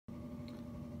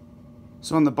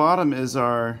So on the bottom is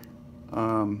our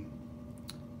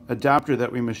adapter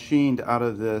that we machined out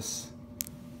of this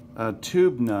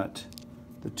tube nut.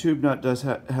 The tube nut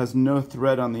has no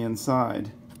thread on the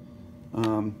inside,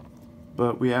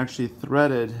 but we actually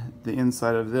threaded the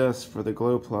inside of this for the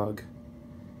glow plug.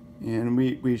 And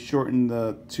we shortened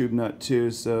the tube nut too,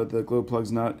 so the glow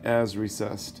plug's not as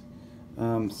recessed.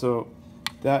 So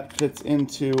that fits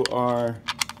into our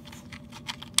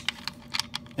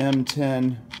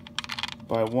M10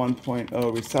 by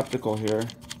 1.0 receptacle here.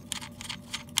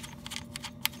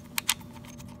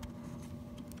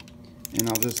 And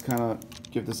I'll just kind of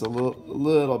give this a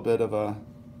little bit of a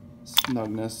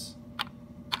snugness.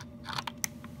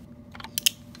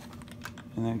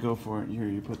 And then go for it. Here,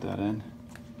 you put that in.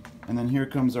 And then here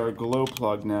comes our glow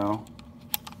plug now.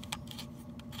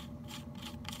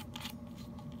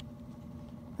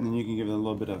 And then you can give it a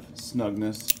little bit of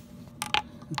snugness.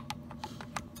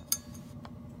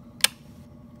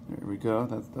 There we go.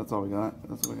 That's all we got.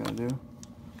 That's what we gotta do.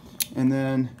 And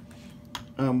then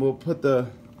we'll put the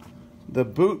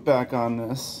boot back on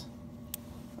this.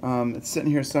 It's sitting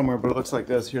here somewhere, but it looks like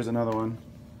this. Here's another one.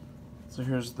 So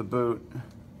here's the boot.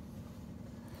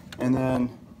 And then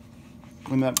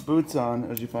when that boot's on,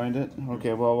 as you find it,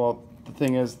 okay, well, the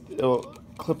thing is, it'll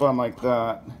clip on like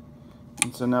that.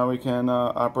 And so now we can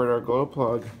operate our glow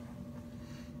plug.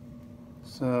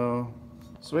 So,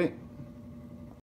 sweet.